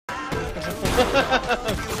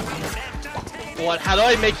What? How do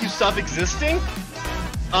I make you stop existing?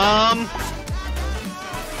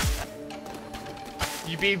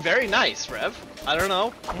 You be very nice, Rev. I don't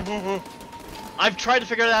know. I've tried to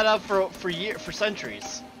figure that out for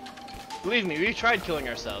centuries. Believe me, we've tried killing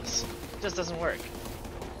ourselves. It just doesn't work.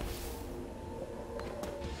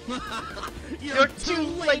 You're too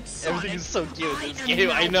late. Everything is so cute in this game.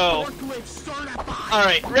 I know. All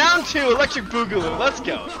right, round 2, Electric Boogaloo. Let's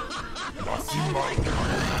go.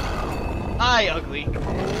 Hi, ugly.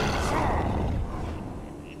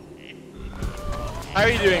 How are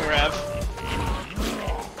you doing, Rev?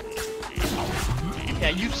 Yeah,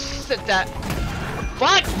 you sit that.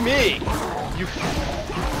 Fuck me! You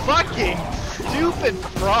fucking stupid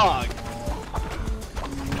frog!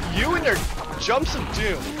 You and your jumps of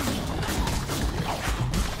doom.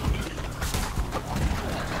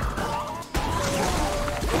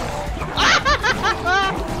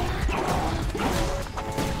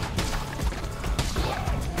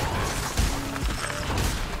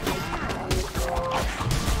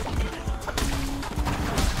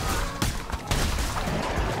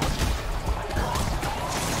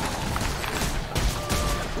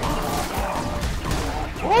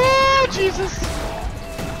 Jesus!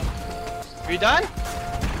 Are you done?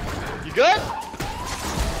 You good?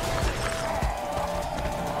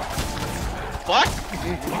 What?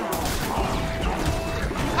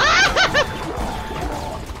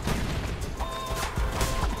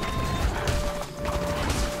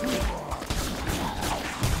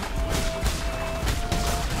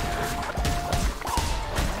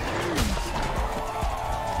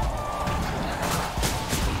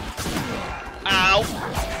 Ow!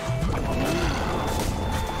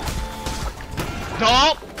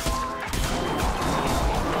 Stop!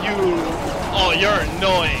 You... Oh, you're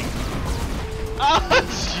annoying. Oh,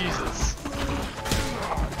 Jesus.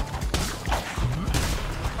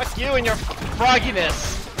 Fuck you and your frogginess.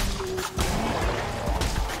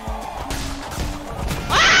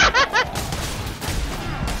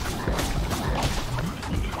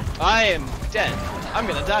 I am dead. I'm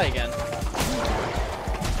gonna die again.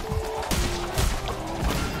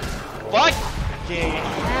 Fucking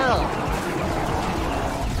hell.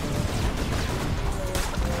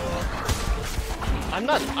 I'm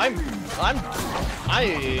not. Bye.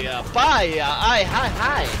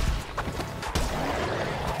 Hi.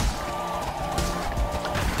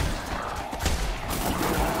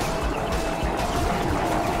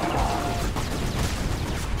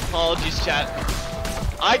 Apologies, chat.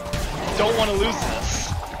 I don't want to lose this.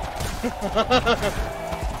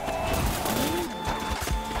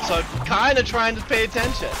 So I'm kind of trying to pay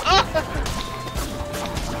attention.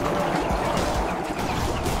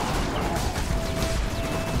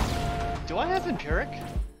 Do I have Empiric?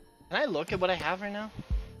 Can I look at what I have right now?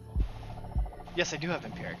 Yes, I do have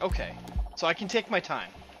Empiric. Okay. So I can take my time.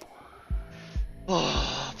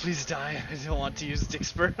 Oh, please die. I don't want to use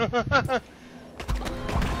Dixper.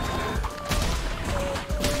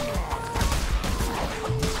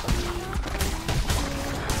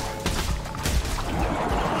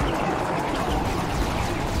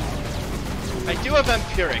 I do have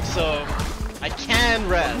Empiric, so I can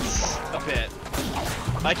res a bit.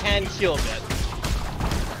 I can heal a bit.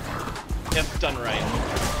 If done right.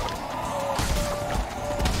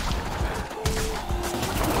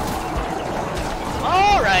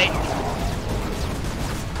 Alright.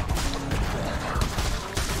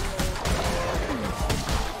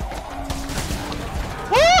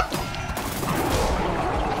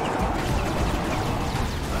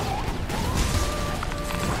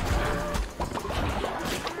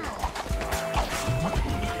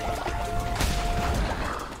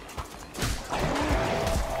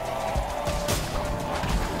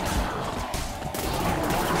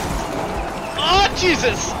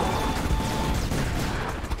 Jesus!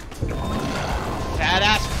 Fat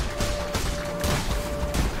ass.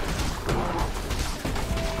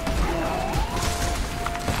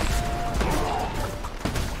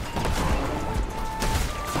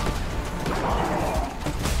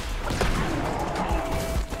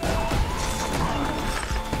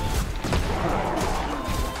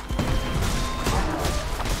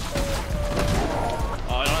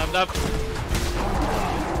 Oh, I don't have enough.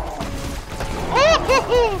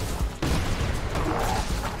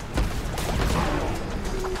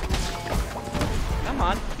 Come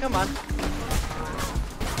on, come on.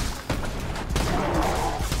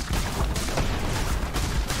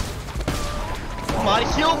 Come on,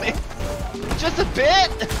 heal me. Just a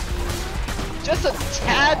bit. Just a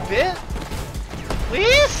tad bit.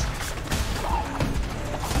 Please?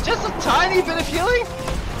 Just a tiny bit of healing?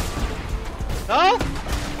 No?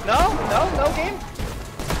 No? No? No game?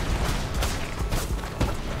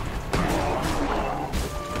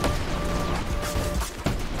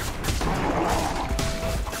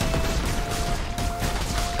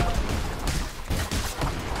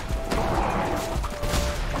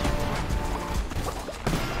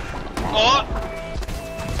 Oh!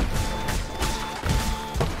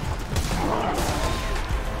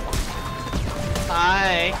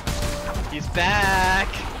 Hi! He's back!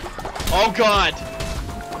 Oh god!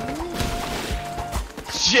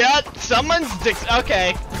 Shit! Someone's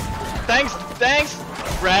okay. Thanks,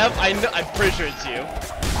 Rev. I'm pretty sure it's you.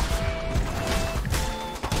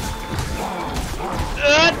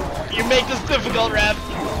 You make this difficult, Rev.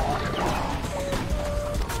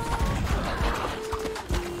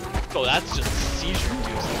 Oh, that's just seizure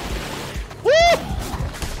inducing. Woo!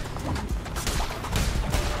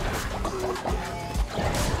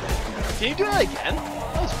 Can you do that again?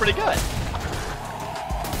 That was pretty good.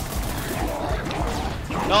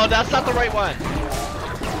 No, that's not the right one.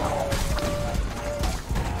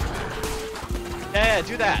 Yeah,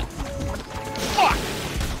 do that. Fuck!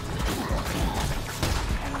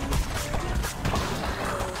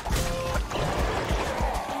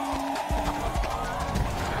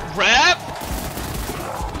 Rap!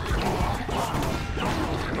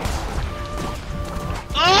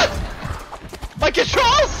 My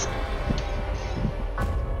controls!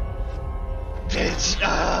 Bitch!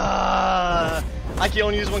 I can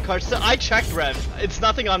only use one card. So I checked, Rev. It's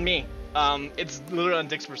nothing on me. It's literally on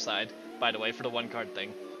Dixper's side, by the way, for the one card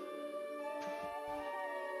thing.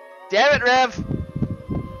 Damn it, Rev!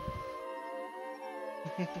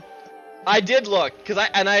 I did look,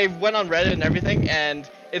 and I went on Reddit and everything, and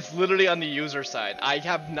it's literally on the user side. I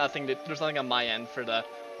have nothing there's nothing on my end for the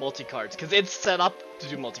multi-cards, because it's set up to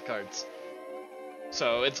do multi-cards.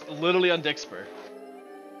 So it's literally on Dixper.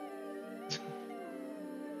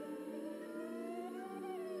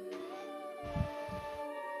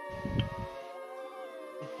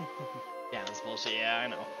 Yeah, that's bullshit. Yeah, I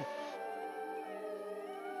know.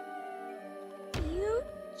 You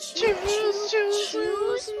choose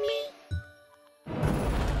me.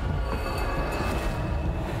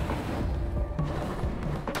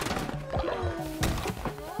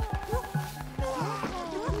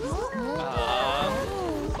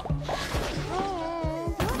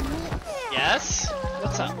 Yes?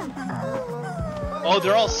 What's up? Oh,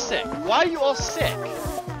 they're all sick. Why are you all sick?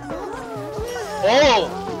 Oh!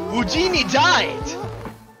 Houdini died!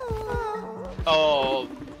 Oh,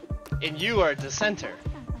 and you are a dissenter.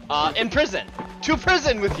 In prison! To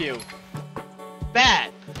prison with you!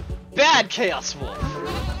 Bad! Bad Chaos Wolf!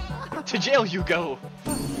 To jail you go!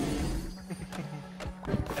 Am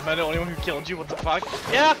I the only one who killed you? What the fuck?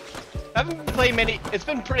 Yeah! I haven't been playing many. It's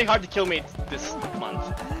been pretty hard to kill me this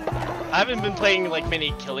month. I haven't been playing like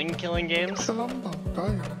many killing games. You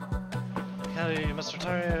must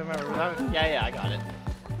retire. Remember. Yeah, I got it.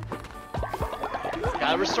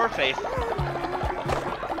 Gotta restore faith.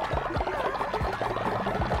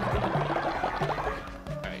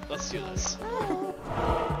 Alright, let's do this.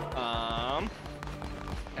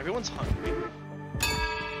 Everyone's hungry.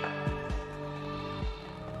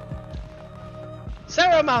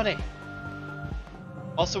 Ceremony!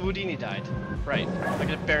 Also, Houdini died. Right, I'm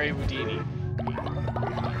gonna bury Houdini.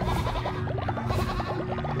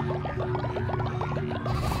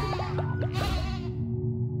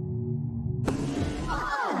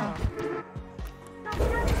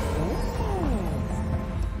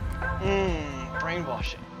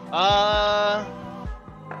 Brainwashing.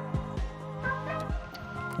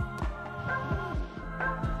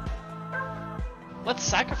 Let's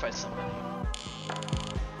sacrifice somebody.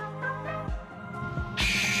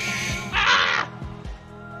 Ah!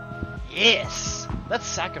 Yes! Let's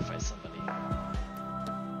sacrifice somebody.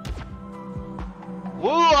 Who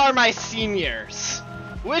are my seniors?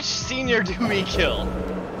 Which senior do we kill?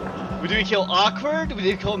 Do we kill Awkward? Do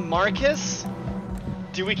we kill Marcus?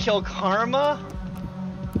 Do we kill Karma?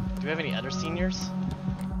 Do we have any other seniors?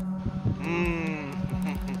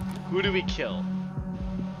 Who do we kill?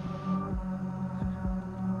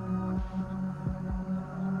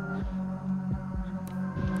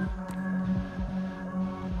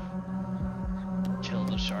 Kill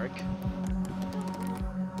the shark.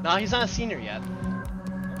 Nah, he's not a senior yet.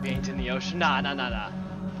 We ain't in the ocean. Nah.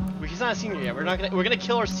 He's not a senior yet. We're gonna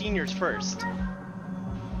kill our seniors first.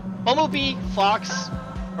 Bumblebee, Fox,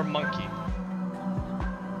 or Monkey?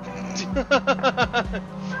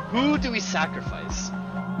 Who do we sacrifice?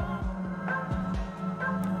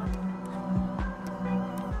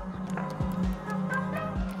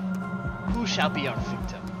 Who shall be our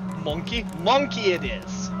victim? Monkey? Monkey it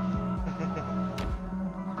is!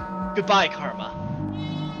 Goodbye, Karma.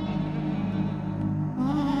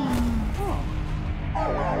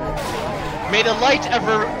 May the light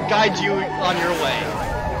ever guide you on your way.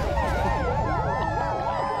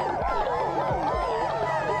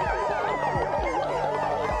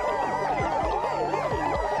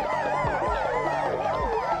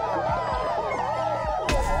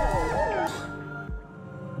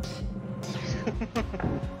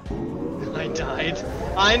 I died.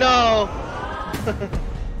 I know!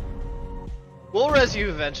 We'll res you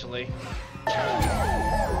eventually.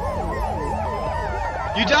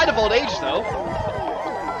 You died of old age, though.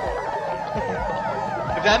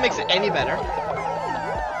 If that makes it any better.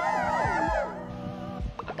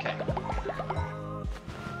 Okay.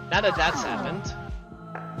 Now that that's happened.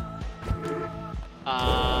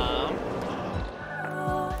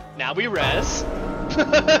 Now we res.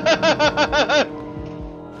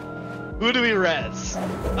 Who do we res?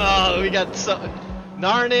 Oh, we got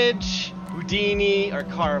Narnage, Houdini, or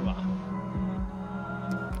Karma.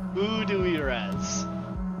 Who do we res?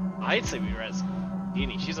 I'd say we res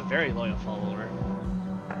Houdini. She's a very loyal follower.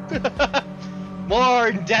 More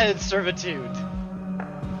indebted servitude.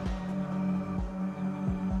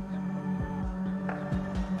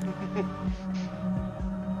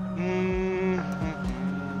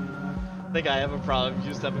 I think I have a problem.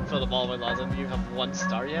 Used up and filled up all my laws. Do you have 1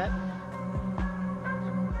 star yet?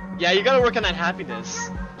 Yeah, you gotta work on that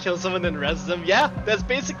happiness. Kill someone then res them. Yeah, that's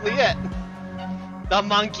basically it. The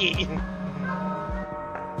monkey.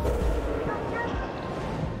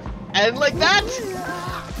 And like that,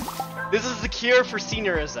 this is the cure for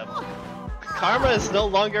seniorism. Karma is no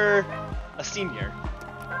longer a senior.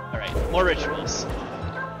 Alright, more rituals.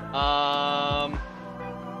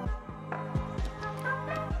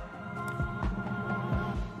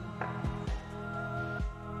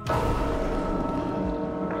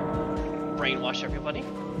 Brainwash everybody.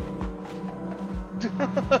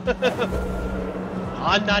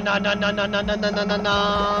 Ah no no no no no no no no no no no.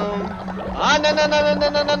 Ah no no no no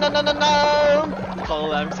no no no no no no. Call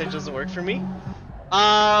alarm stage doesn't work for me.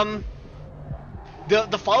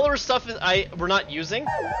 The follower stuff is we're not using.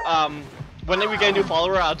 When we get a new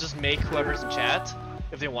follower, I'll just make whoever's in chat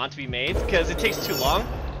if they want to be made, because it takes too long.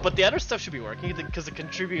 But the other stuff should be working because the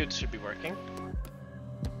contributes should be working.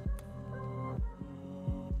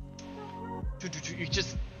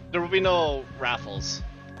 There will be no raffles.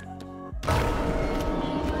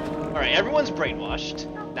 Alright, everyone's brainwashed.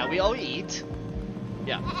 Now we all eat.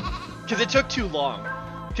 Yeah. Because it took too long.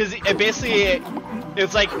 Because it basically,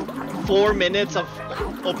 it's like 4 minutes of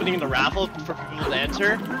opening the raffle for people to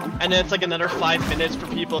enter. And then it's like another 5 minutes for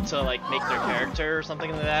people to like make their character or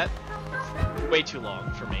something like that. Way too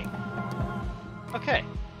long for me. Okay.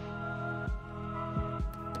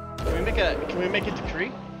 Can we make a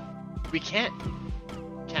decree? We can't.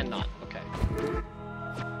 Cannot. Okay.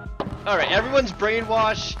 Alright, everyone's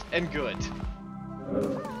brainwashed and good.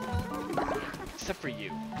 Except for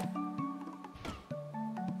you.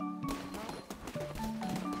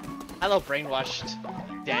 Hello, brainwashed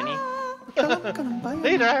Danny.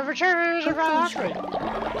 Later, I return to Rockford.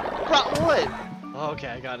 What? Okay,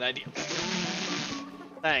 I got an idea.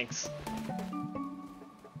 Thanks.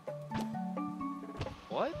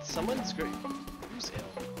 What? Someone's great. Who's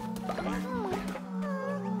ill?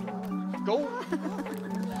 Go.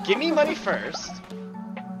 Give me money first.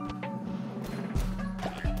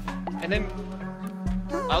 And then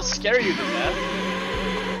I'll scare you to death.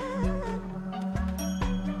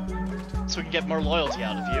 So we can get more loyalty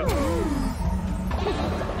out of you.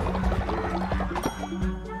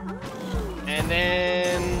 And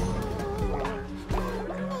then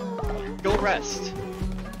go rest.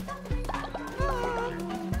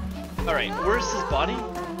 Alright, where's his body?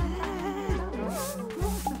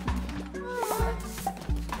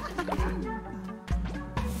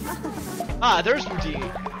 Ah, there's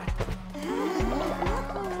Houdini.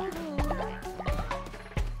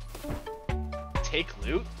 Take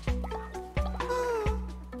loot?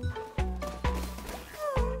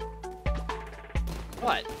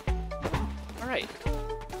 What? Alright.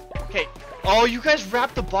 Okay. Oh, you guys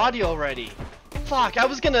wrapped the body already. Fuck, I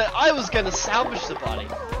was gonna salvage the body.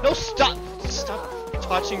 No, stop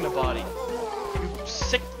touching the body. You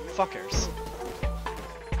sick fuckers.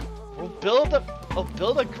 I'll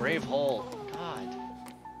build a grave hole. God.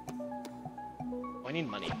 Oh, I need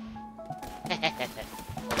money.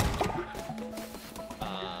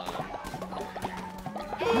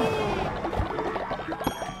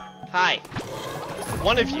 Hi.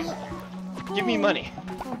 One of you. Give me money.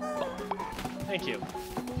 Thank you.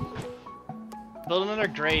 Build another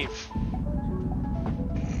grave.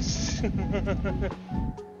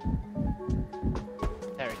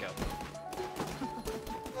 There we go.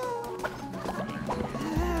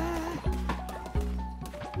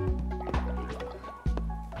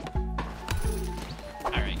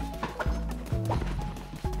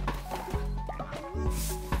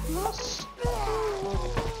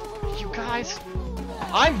 You guys,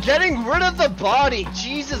 I'm getting rid of the body.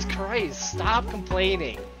 Jesus Christ, stop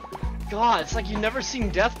complaining. God, it's like you've never seen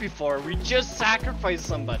death before. We just sacrificed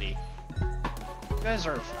somebody. You guys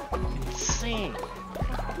are insane.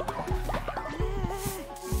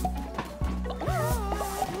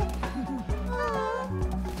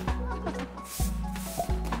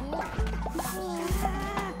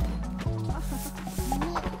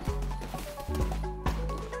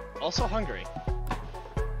 Also hungry.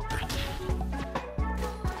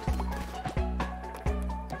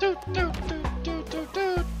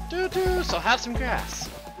 So have some grass.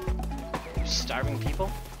 You starving people.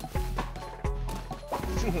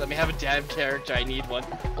 Let me have a damn character. I need one.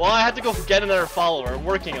 Well, I have to go get another follower. I'm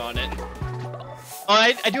working on it. Oh,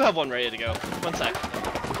 I do have one ready to go. One sec.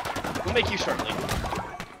 We'll make you shortly.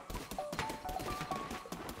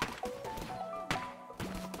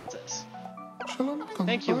 What's this?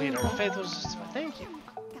 Thank you, leader. Faith was just... Thank you.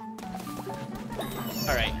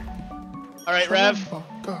 Alright. Alright, Rev.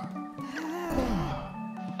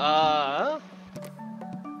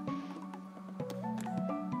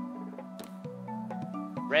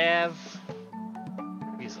 Rev.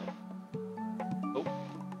 Weasel. Oh.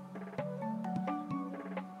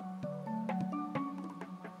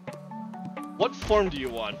 What form do you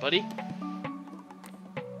want, buddy?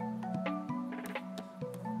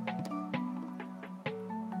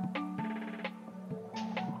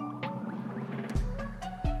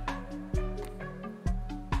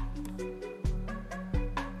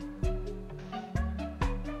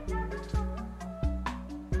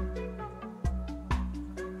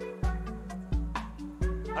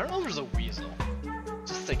 I don't know if there's a weasel.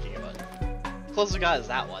 Just thinking about it. Closest guy is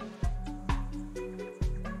that one.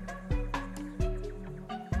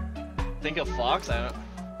 Think of fox? I don't.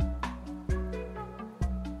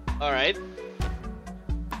 Alright.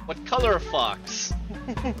 What color of fox?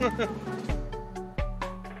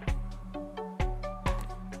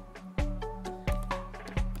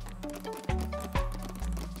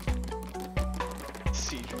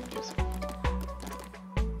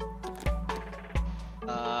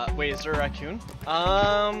 Wait, is there a raccoon?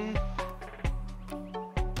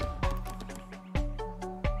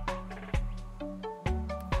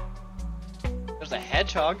 There's a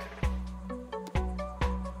hedgehog.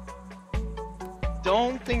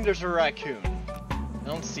 Don't think there's a raccoon. I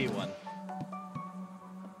don't see one.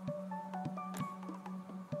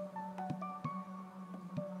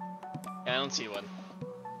 Yeah, I don't see one.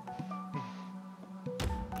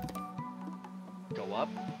 Go up.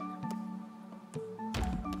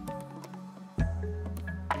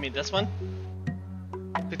 You mean this one?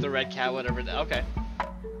 Pick the red cat, whatever. Okay.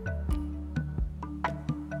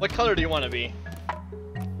 What color do you want to be?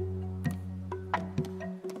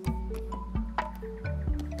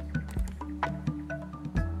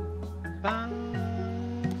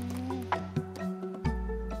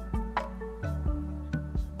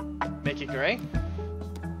 Make it gray?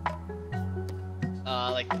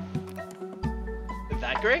 Like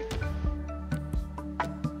that gray?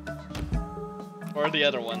 Or the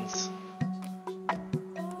other ones?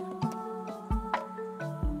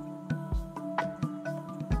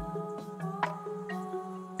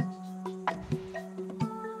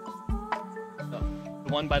 Oh,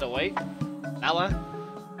 the one by the white? That one?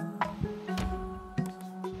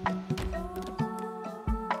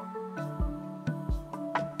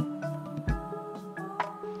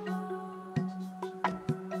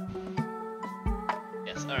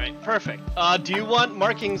 Yes, alright, perfect. Do you want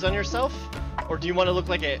markings on yourself? Or do you want to look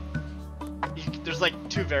like it? There's like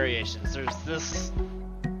two variations. There's this.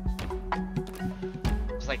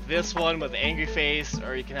 It's like this one with angry face,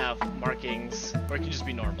 or you can have markings, or it can just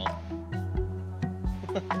be normal.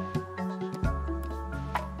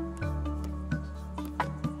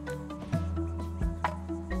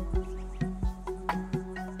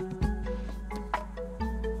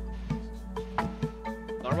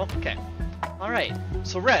 Normal? Okay. Alright.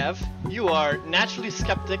 So Rev, you are naturally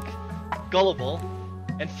skeptic, gullible,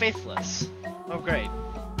 and faithless. Oh great.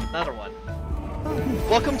 Another one.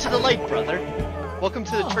 Welcome to the light, brother. Welcome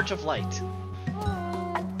to the Church of Light.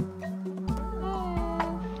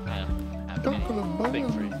 Big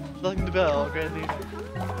free. Lugging the bell, great leader.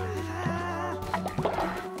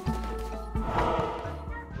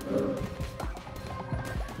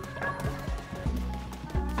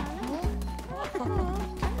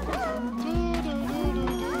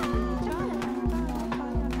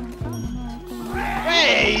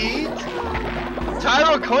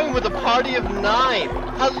 Tyro going with a party of 9.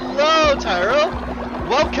 Hello, Tyro.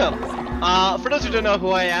 Welcome. For those who don't know who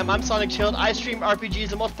I am, I'm Sonic Chilled. I stream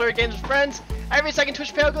RPGs and multiplayer games with friends. Every second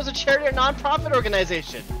Twitch payout goes to charity or non-profit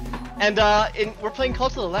organization. And we're playing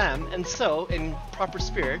Cult of the Lamb, and so, in proper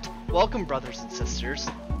spirit, welcome brothers and sisters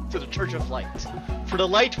to the Church of Light. For the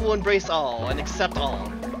light will embrace all and accept all.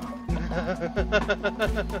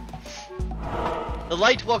 The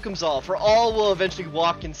light welcomes all, for all will eventually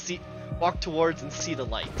walk towards and see the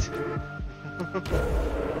light.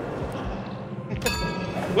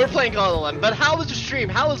 We're playing Call of the Lamb, but how was your stream?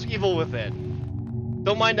 How was Evil Within?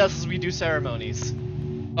 Don't mind us as we do ceremonies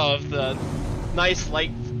of the nice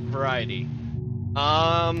light variety.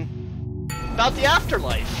 About the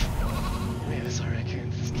afterlife. Man, sorry, I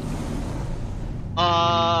can't.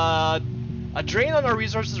 A drain on our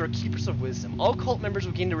resources are keepers of wisdom. All cult members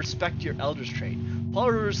will gain to respect your elders trait.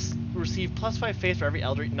 Followers receive +5 faith for every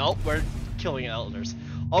elder. Nope, we're killing elders.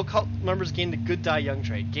 All cult members gain the good die young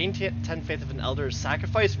trait. Gain 10 faith if an elder is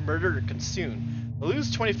sacrificed, murdered, or consumed. Lose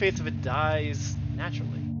 20 faith if it dies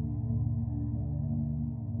naturally.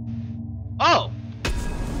 Oh!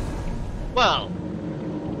 Well.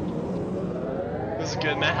 This is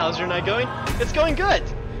good, Matt. How's your night going? It's going good!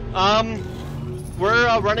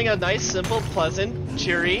 We're running a nice, simple, pleasant,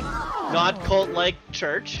 cheery, not cult-like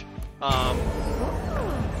church.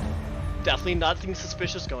 Definitely nothing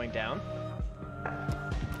suspicious going down.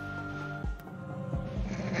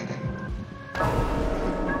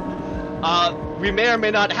 We may or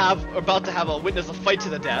may not about to have a witness a fight to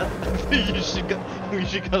the death. We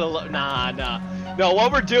should go to nah. No,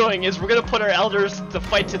 what we're doing is we're gonna put our elders to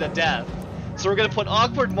fight to the death. So we're gonna put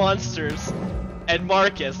Awkward Monsters and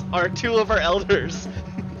Marcus are two of our elders.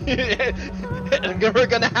 And we're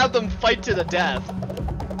gonna have them fight to the death.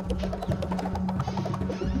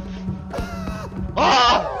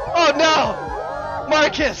 Oh no!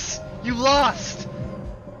 Marcus! You lost!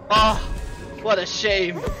 Oh, what a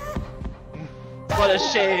shame. What a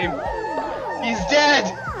shame. He's dead!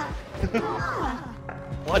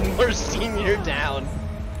 One more senior down.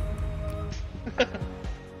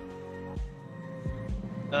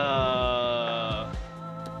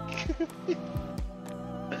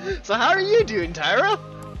 So how are you doing, Tyro?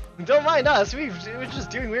 Don't mind us, we're just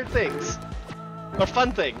doing weird things. Or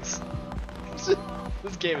fun things.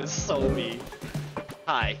 This game is so mean.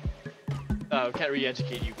 Hi. Oh, can't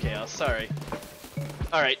re-educate you, Chaos, sorry.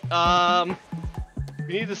 Alright,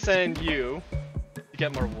 we need to send you to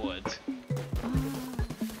get more wood.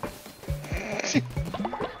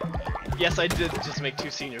 Yes, I did just make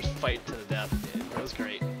two seniors fight to the death. That was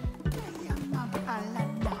great.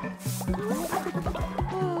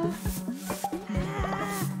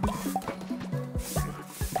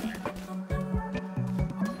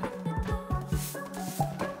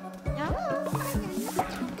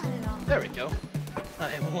 There we go.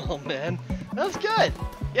 I am well, man. That was good.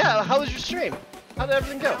 Yeah, how was your stream? How did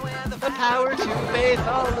everything go? The power to face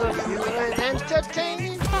all of you and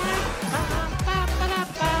entertain.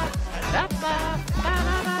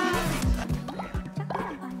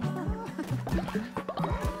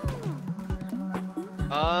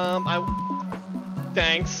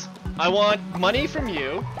 Thanks. I want money from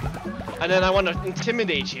you, and then I want to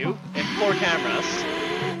intimidate you in 4 cameras.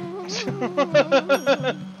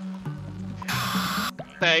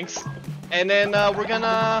 Thanks. And then we're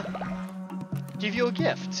gonna give you a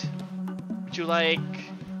gift. Would you like?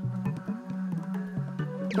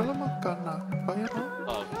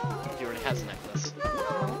 Oh, he already has a necklace.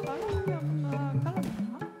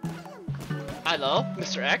 Hello,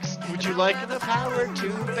 Mr. X. Would you like the power to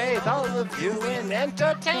bathe all of you in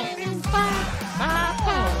entertaining fun?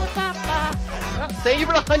 Thank you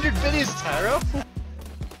for 100 biddies, Tyro.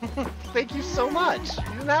 Thank you so much. You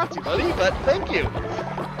didn't have to, buddy, but thank you.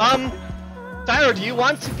 Tyro, do you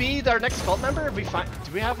want to be our next cult member? Do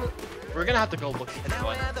we have a... We're gonna have to go look at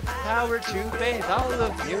one. Power to bathe all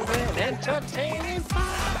of you in entertaining fun.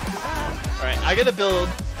 Alright, I gotta build...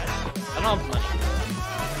 I don't have money.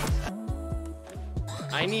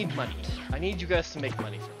 I need money. I need you guys to make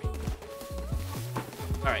money for me.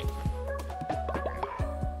 Alright.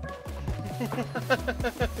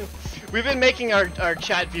 We've been making our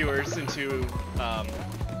chat viewers into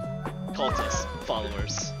cultist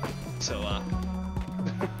followers. So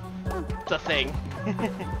it's a thing.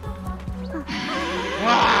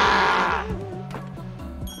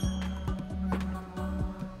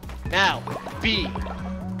 Now, B.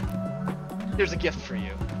 Here's a gift for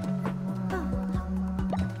you.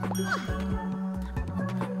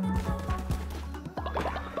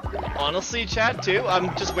 Honestly, chat, too,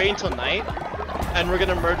 I'm just waiting till night, and we're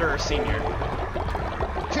gonna murder our senior.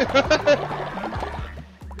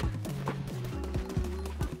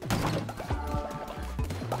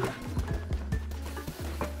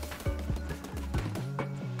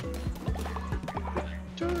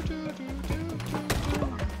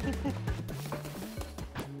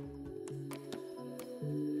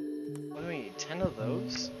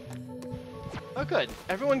 Oh good,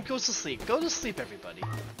 everyone goes to sleep. Go to sleep, everybody.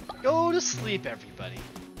 Go to sleep, everybody.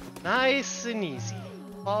 Nice and easy.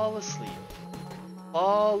 Fall asleep.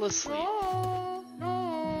 Fall asleep.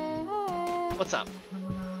 What's up?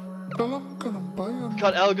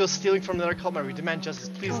 Caught Elgo stealing from another cult member. We demand justice.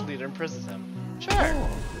 Please lead her and imprison him. Sure.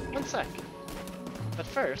 One sec. But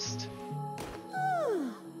first...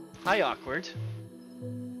 Hi, Awkward.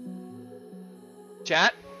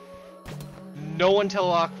 Chat? No one tell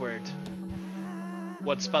Awkward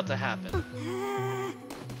what's about to happen.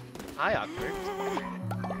 Hi, Awkward.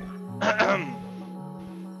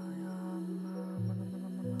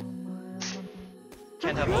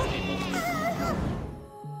 Can't have old people.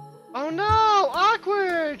 Oh no!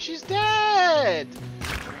 Awkward! She's dead!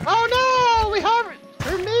 Oh no! We have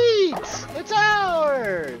her meat! It's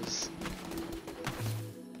ours!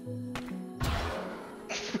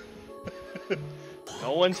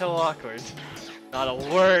 No one tell Awkward. Not a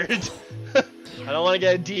word. I don't want to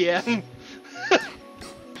get a DM.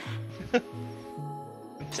 I'm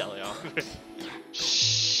telling Awkward.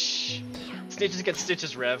 Shh. Snitches get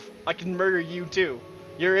stitches, Rev. I can murder you too.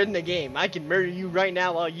 You're in the game. I can murder you right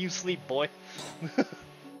now while you sleep, boy.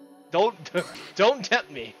 Don't tempt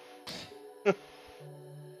me.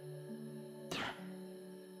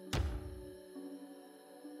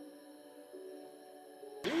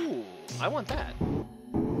 Ooh, I want that.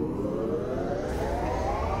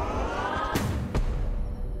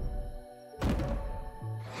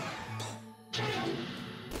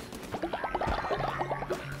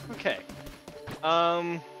 Okay.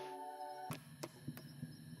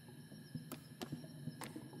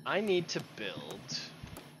 I need to build.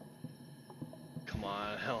 Come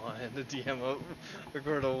on, hell on the DM up.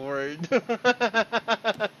 Record a word.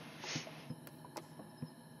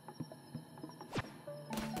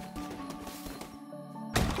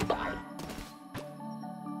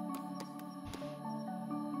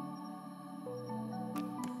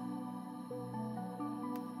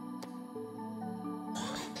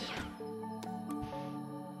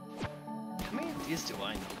 How many of these do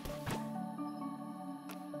I need?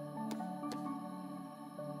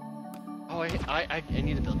 Oh, I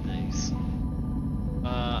need to build these.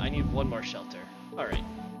 I need one more shelter. Alright.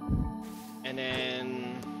 And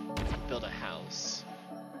then build a house.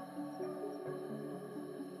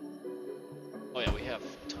 Oh yeah, we have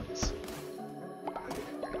tons.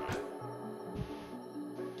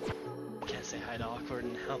 Can't say hi to Awkward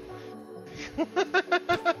now.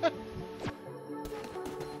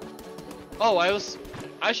 Oh, I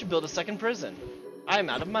should build a second prison. I'm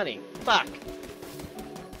out of money. Fuck.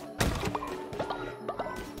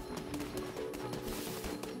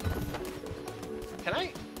 Can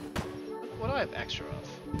I? What do I have extra of?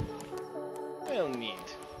 I don't need.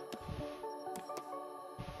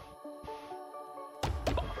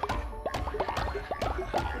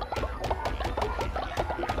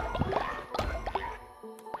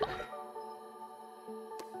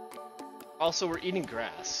 Also, we're eating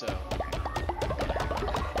grass, so.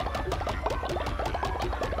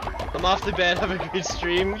 I'm off to bed. Have a great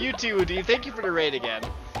stream. You too, Woody. Thank you for the raid again.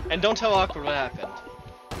 And don't tell Awkward what happened.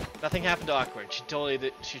 Nothing happened to Awkward. She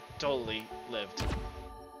totally lived.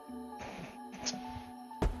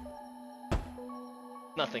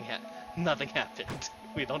 Nothing happened.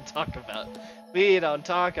 We don't talk about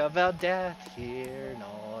death here.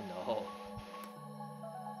 No.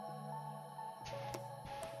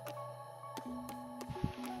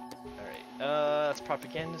 Alright, that's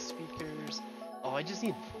propaganda speakers. Oh, I just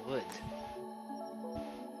need wood.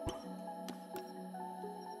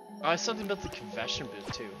 Oh, I still didn't build the convection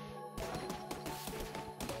booth too.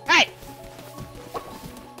 Hey!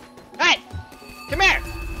 Hey! Come here!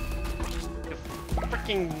 You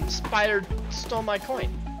freaking spider stole my coin.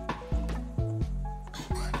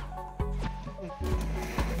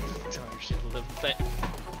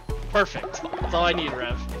 Perfect. That's all I need,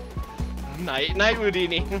 Rev. Night,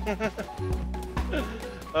 Houdini.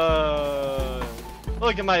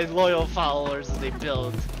 Look at my loyal followers as they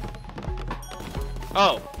build.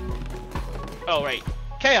 Oh, right.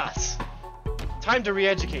 Chaos! Time to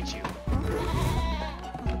re-educate you.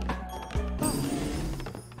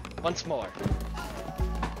 Once more.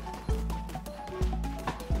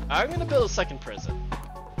 I'm gonna build a second prison.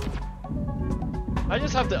 I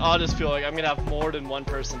just have the oddest feeling I'm gonna have more than one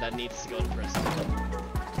person that needs to go to prison.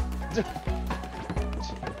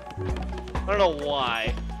 I don't know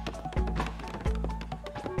why.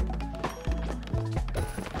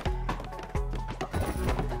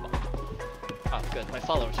 Oh, good. My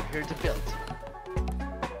followers are here to build.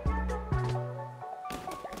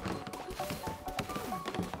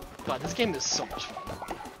 God, this game is so much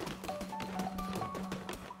fun.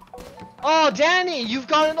 Oh, Danny, you've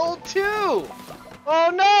gotten old too!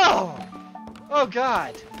 Oh no! Oh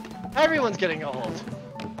god. Everyone's getting old.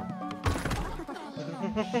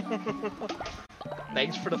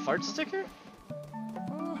 Thanks for the fart sticker?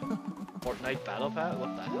 Fortnite Battle Pass?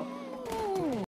 What the hell?